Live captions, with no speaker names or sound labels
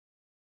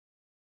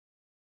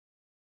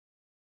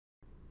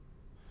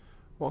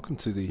Welcome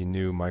to the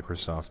new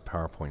Microsoft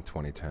PowerPoint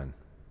 2010.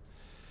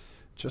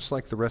 Just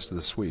like the rest of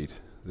the suite,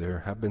 there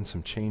have been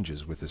some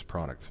changes with this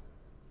product.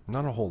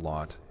 Not a whole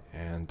lot,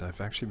 and I've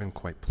actually been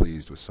quite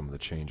pleased with some of the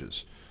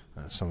changes.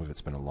 Some of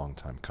it's been a long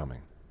time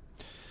coming.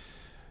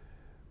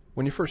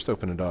 When you first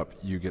open it up,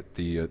 you get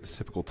the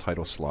typical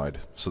title slide,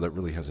 so that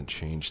really hasn't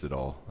changed at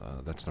all.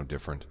 That's no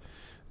different.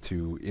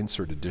 To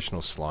insert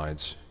additional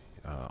slides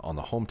on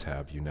the Home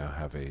tab, you now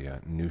have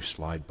a new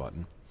slide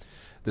button.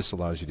 This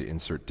allows you to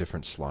insert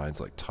different slides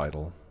like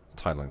title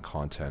and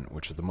content,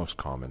 which is the most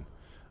common,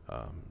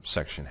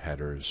 section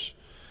headers,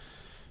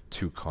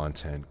 to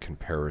content,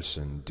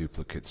 comparison,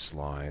 duplicate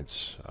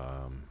slides.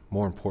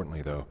 More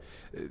importantly though,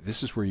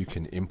 this is where you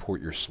can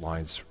import your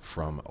slides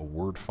from a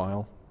Word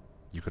file.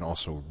 You can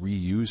also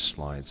reuse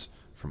slides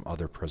from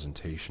other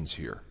presentations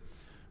here.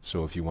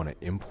 So if you want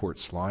to import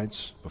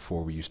slides,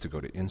 before we used to go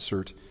to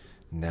insert,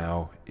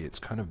 now it's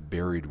kind of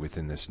buried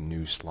within this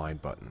new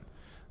slide button.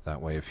 That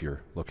way, if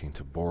you're looking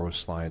to borrow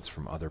slides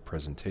from other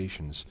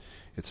presentations,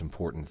 it's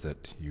important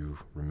that you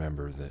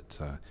remember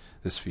that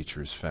this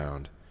feature is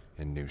found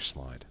in New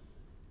Slide.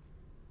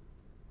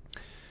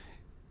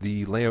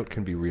 The layout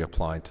can be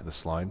reapplied to the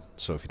slide,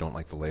 so if you don't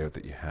like the layout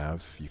that you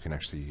have, you can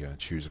actually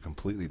choose a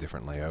completely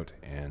different layout,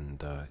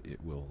 and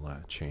it will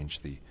change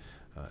the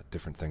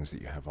different things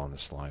that you have on the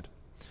slide.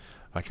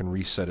 I can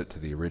reset it to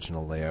the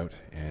original layout,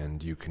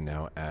 and you can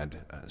now add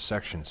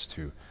sections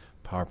to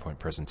PowerPoint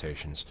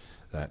presentations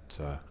that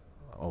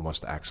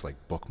almost acts like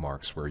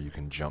bookmarks where you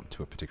can jump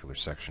to a particular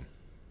section.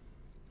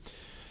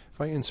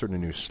 If I insert a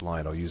new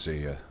slide, I'll use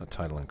a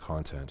title and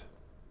content.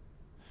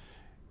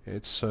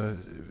 It's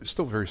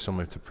still very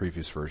similar to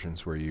previous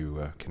versions where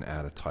you can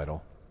add a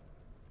title.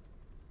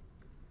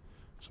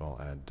 So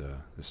I'll add,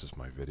 this is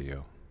my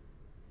video.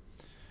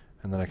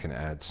 And then I can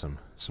add some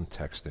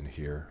text in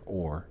here,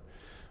 or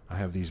I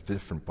have these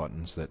different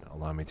buttons that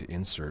allow me to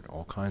insert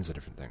all kinds of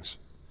different things.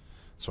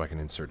 So I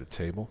can insert a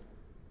table,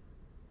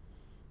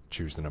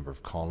 choose the number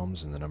of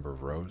columns and the number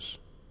of rows,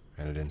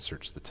 and it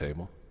inserts the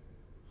table.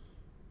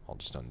 I'll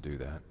just undo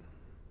that.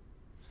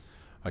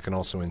 I can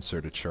also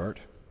insert a chart,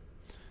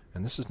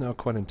 and this is now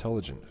quite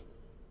intelligent.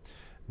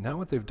 Now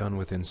what they've done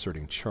with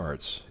inserting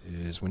charts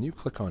is when you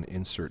click on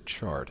Insert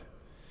Chart,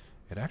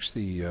 it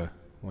actually,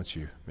 once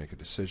you make a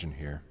decision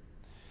here,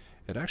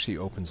 it actually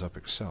opens up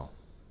Excel.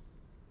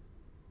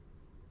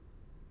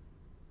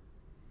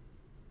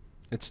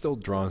 It still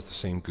draws the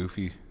same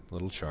goofy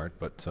little chart,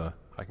 but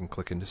I can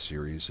click into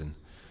series and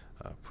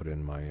put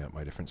in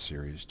my different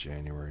series,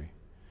 January,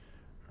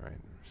 right,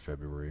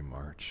 February,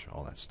 March,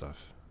 all that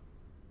stuff.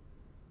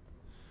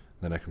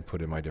 Then I can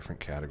put in my different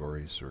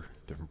categories or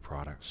different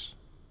products.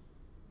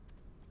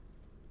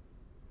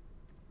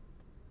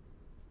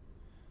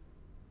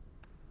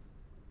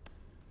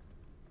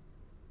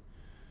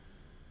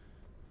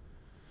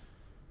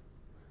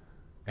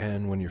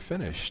 And when you're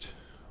finished,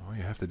 all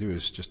you have to do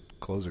is just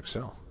close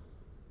Excel.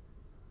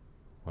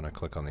 When I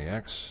click on the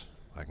X,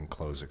 I can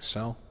close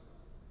Excel.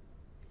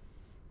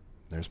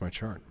 There's my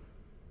chart.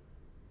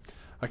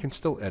 I can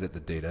still edit the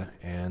data,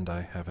 and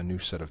I have a new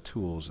set of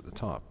tools at the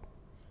top.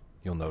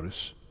 You'll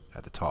notice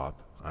at the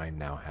top, I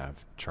now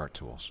have chart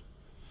tools.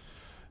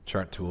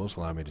 Chart tools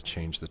allow me to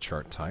change the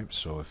chart type,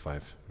 so if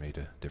I've made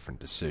a different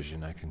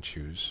decision, I can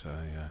choose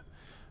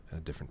a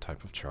different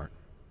type of chart.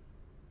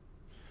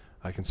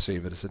 I can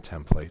save it as a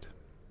template.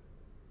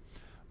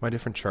 My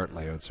different chart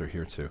layouts are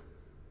here too.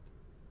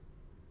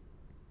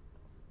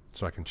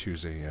 So I can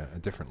choose a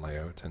different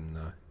layout, and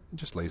it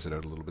just lays it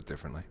out a little bit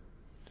differently.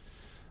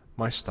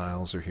 My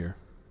styles are here,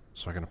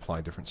 so I can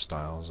apply different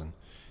styles and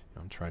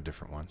try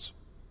different ones.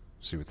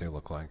 See what they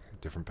look like,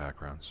 different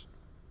backgrounds.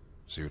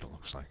 See what it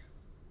looks like.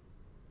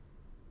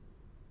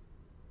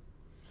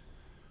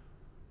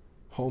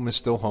 Home is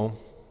still home.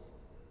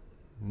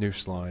 New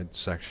slide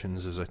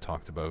sections, as I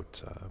talked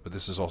about, but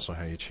this is also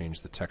how you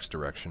change the text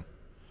direction.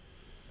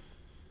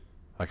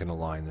 I can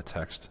align the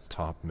text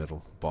top,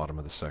 middle, bottom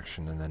of the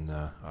section, and then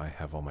I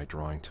have all my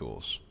drawing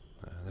tools.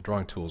 The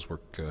drawing tools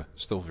work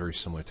still very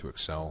similar to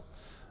Excel.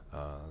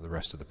 The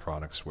rest of the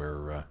products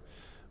where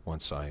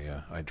once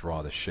I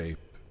draw the shape,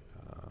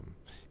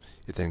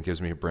 it then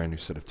gives me a brand new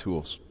set of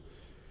tools.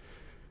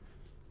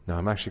 Now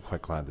I'm actually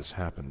quite glad this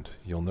happened.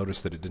 You'll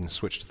notice that it didn't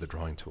switch to the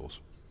drawing tools.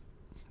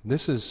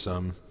 This is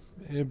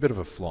a bit of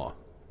a flaw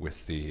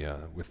with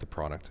the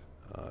product.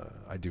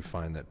 I do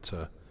find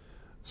that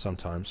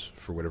sometimes,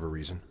 for whatever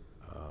reason,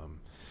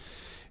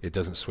 it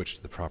doesn't switch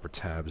to the proper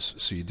tabs,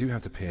 so you do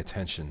have to pay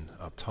attention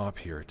up top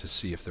here to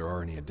see if there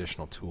are any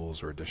additional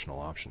tools or additional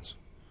options.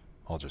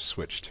 I'll just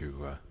switch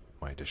to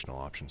my additional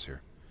options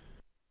here.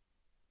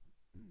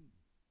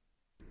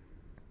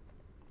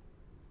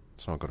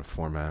 So I'll go to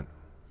Format.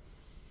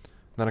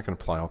 Then I can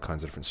apply all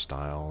kinds of different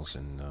styles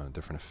and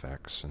different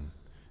effects, and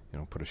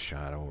put a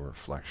shadow or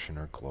reflection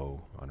or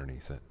glow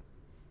underneath it.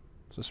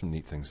 So some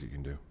neat things that you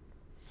can do.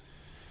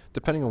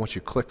 Depending on what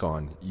you click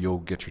on, you'll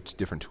get your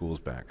different tools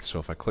back. So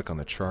if I click on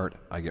the chart,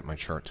 I get my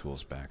chart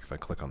tools back. If I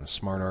click on the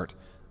Smart Art,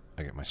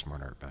 I get my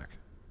Smart Art back.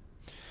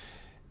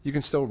 You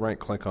can still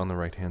right-click on the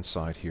right-hand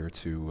side here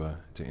to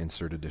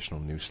insert additional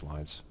new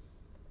slides.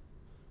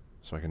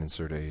 So I can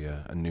insert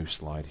a new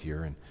slide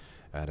here and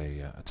add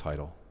a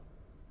title.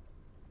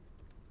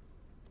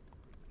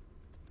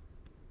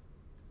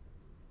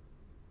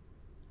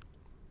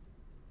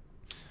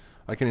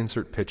 I can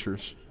insert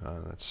pictures.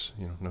 That's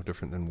no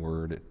different than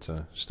Word. It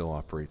still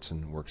operates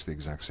and works the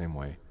exact same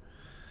way.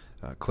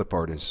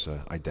 Clipart is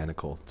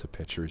identical to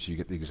pictures. You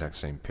get the exact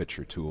same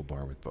picture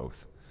toolbar with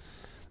both.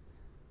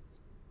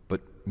 But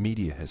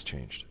media has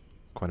changed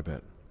quite a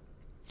bit.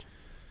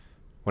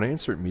 When I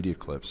insert media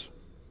clips,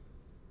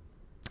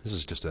 this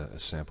is just a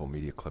sample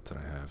media clip that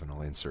I have, and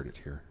I'll insert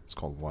it here. It's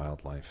called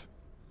Wildlife.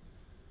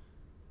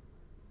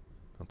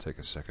 I'll take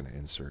a second to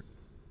insert.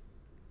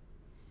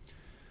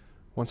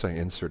 Once I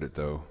insert it,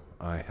 though,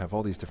 I have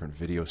all these different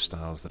video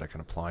styles that I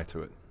can apply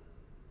to it.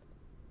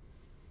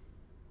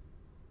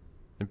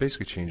 It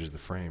basically changes the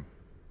frame.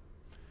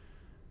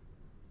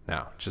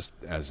 Now, just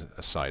as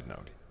a side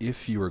note,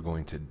 if you are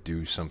going to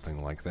do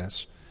something like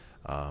this,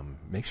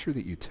 make sure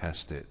that you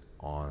test it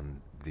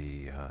on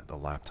the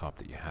laptop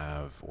that you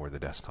have or the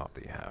desktop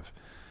that you have,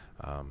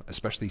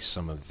 especially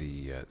some of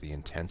the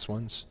intense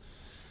ones.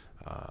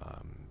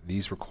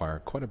 These require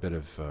quite a bit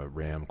of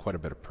RAM, quite a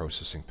bit of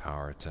processing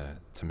power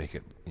to make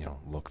it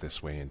look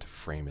this way and to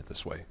frame it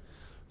this way.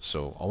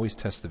 So always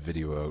test the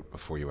video out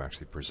before you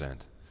actually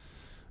present.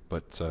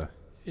 But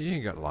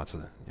you got lots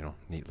of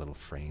neat little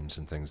frames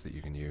and things that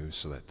you can use,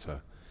 so that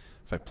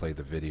if I play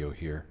the video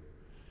here,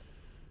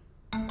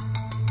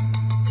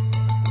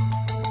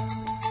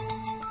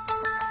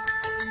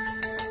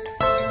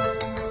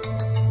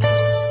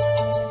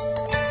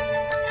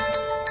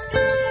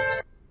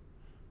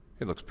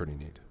 it looks pretty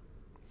neat.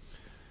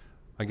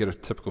 I get a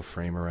typical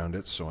frame around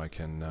it, so I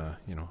can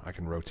I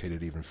can rotate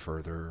it even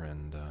further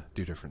and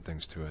do different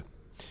things to it.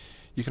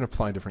 You can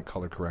apply different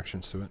color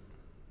corrections to it.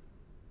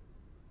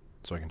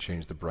 So I can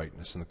change the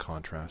brightness and the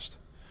contrast.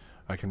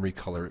 I can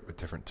recolor it with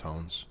different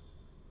tones.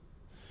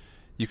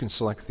 You can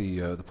select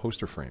the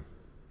poster frame.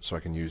 So I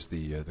can use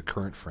the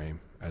current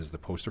frame as the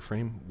poster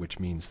frame, which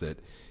means that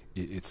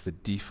it's the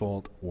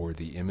default or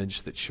the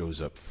image that shows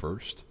up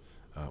first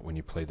when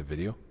you play the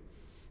video.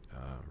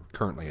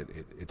 Currently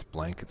it's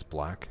blank, it's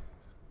black,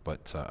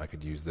 but I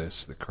could use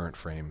the current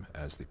frame,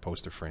 as the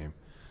poster frame,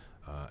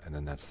 and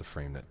then that's the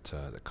frame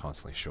that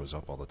constantly shows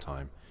up all the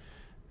time.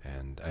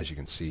 And as you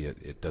can see,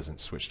 it doesn't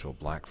switch to a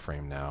black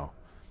frame now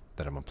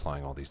that I'm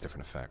applying all these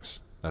different effects.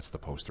 That's the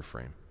poster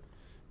frame.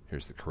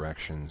 Here's the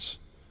corrections,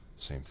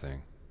 same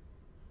thing.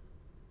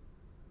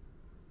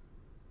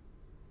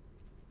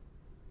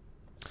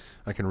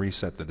 I can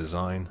reset the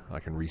design, I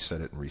can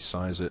reset it and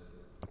resize it,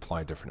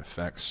 apply different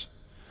effects.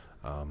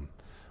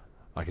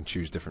 I can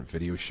choose different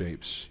video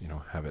shapes,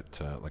 have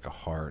it like a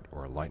heart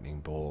or a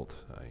lightning bolt.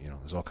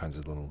 There's all kinds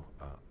of little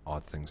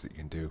odd things that you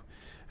can do.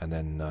 And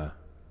then,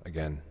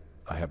 again,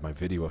 I have my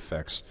video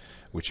effects,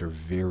 which are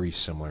very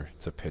similar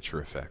to picture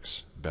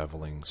effects.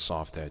 Beveling,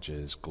 soft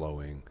edges,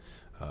 glowing.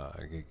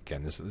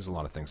 Again, there's a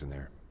lot of things in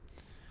there.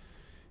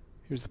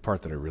 Here's the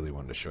part that I really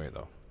wanted to show you,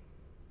 though.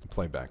 The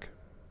playback.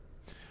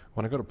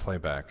 When I go to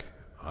playback,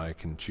 I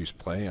can choose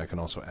play. I can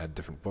also add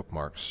different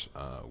bookmarks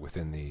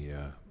within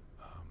the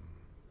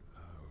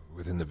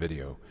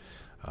video.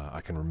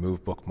 I can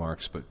remove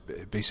bookmarks,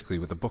 but basically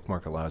what the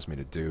bookmark allows me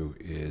to do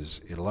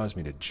is it allows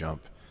me to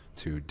jump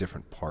to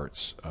different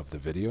parts of the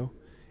video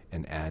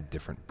and add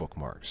different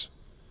bookmarks,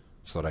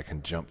 so that I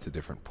can jump to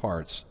different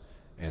parts,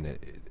 and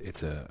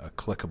it's a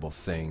clickable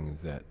thing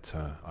that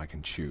I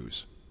can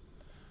choose.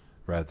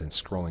 Rather than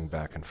scrolling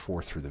back and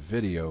forth through the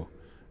video,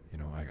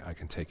 I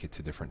can take it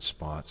to different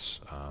spots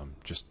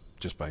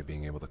just by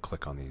being able to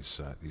click on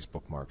these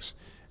bookmarks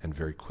and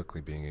very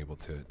quickly being able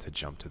to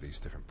jump to these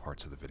different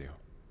parts of the video.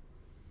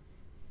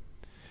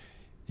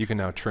 You can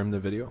now trim the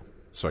video.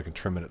 So I can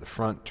trim it at the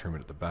front, trim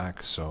it at the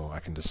back, so I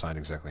can decide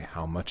exactly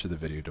how much of the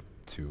video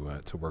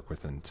to work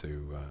with and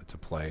to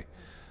play.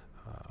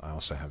 I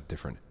also have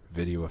different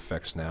video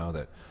effects now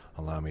that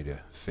allow me to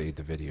fade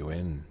the video in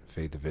and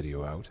fade the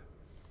video out.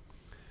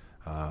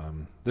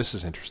 This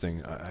is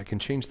interesting. I can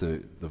change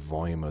the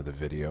volume of the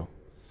video.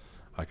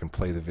 I can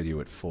play the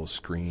video at full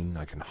screen.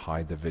 I can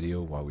hide the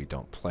video while we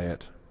don't play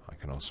it. I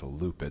can also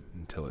loop it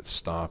until it's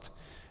stopped,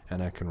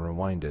 and I can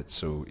rewind it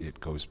so it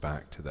goes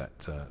back to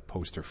that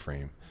poster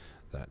frame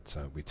that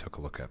we took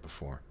a look at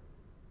before.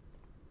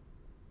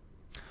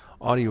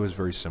 Audio is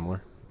very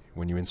similar.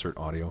 When you insert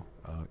audio,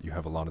 you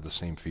have a lot of the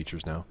same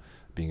features now,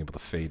 being able to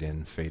fade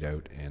in, fade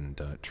out,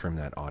 and trim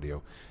that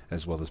audio,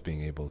 as well as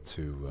being able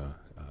to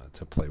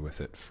play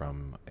with it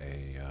from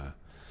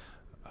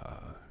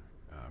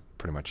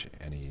pretty much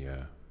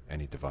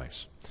any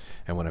device.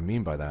 And what I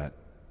mean by that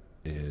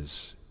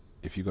is,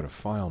 if you go to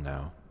File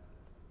now,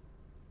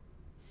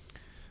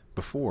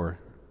 before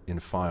in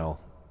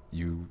File,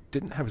 you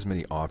didn't have as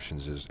many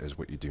options as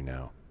what you do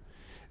now.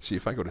 See,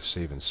 if I go to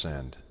Save and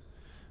Send,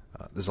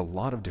 there's a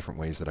lot of different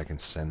ways that I can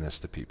send this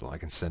to people. I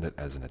can send it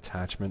as an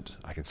attachment.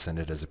 I can send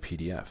it as a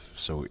PDF,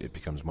 so it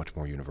becomes much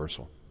more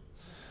universal.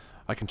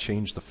 I can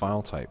change the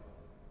file type.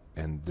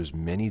 and there's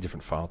many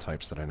different file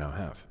types that I now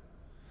have.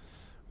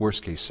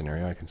 Worst case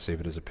scenario, I can save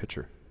it as a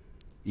picture.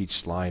 Each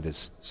slide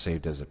is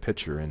saved as a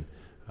picture, and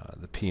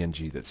the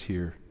PNG that's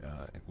here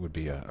would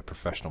be a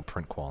professional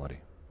print quality.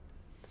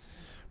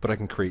 But I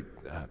can create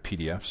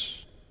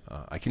PDFs.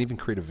 I can even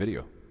create a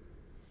video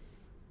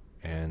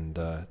and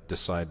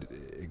decide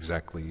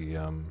exactly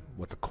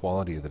what the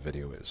quality of the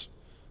video is.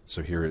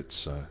 So here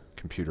it's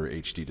computer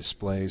HD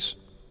displays,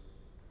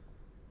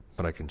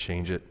 but I can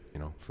change it,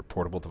 for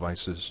portable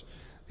devices,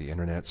 the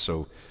internet.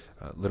 So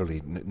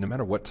literally, no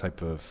matter what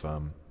type of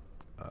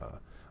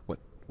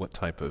what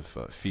type of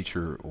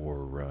feature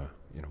or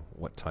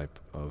what type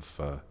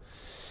of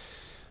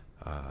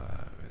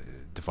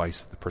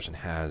device the person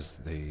has,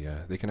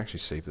 they can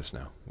actually save this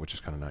now, which is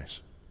kind of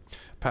nice.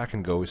 Pack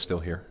and Go is still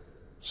here,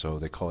 so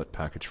they call it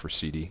Package for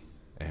CD,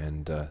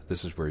 and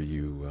this is where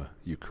you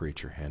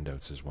create your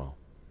handouts as well.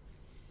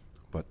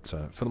 But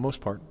for the most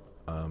part,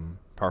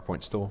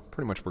 PowerPoint still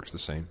pretty much works the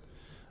same.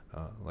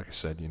 Like I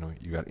said,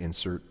 you got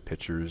insert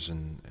pictures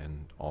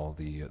and all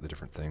the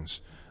different things,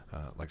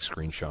 like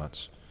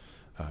screenshots.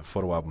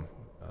 Photo album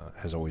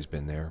has always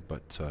been there,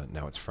 but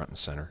now it's front and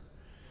center.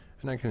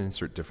 And I can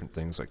insert different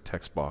things like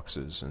text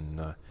boxes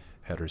and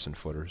headers and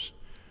footers,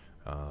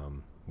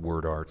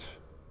 word art,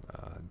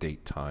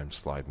 date, time,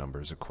 slide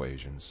numbers,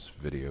 equations,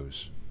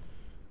 videos,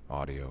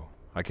 audio.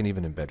 I can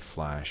even embed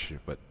Flash,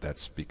 but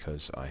that's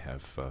because I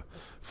have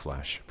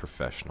Flash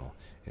Professional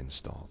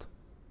installed.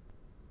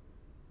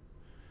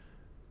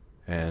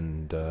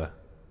 And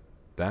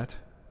that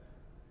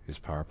is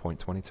PowerPoint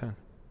 2010.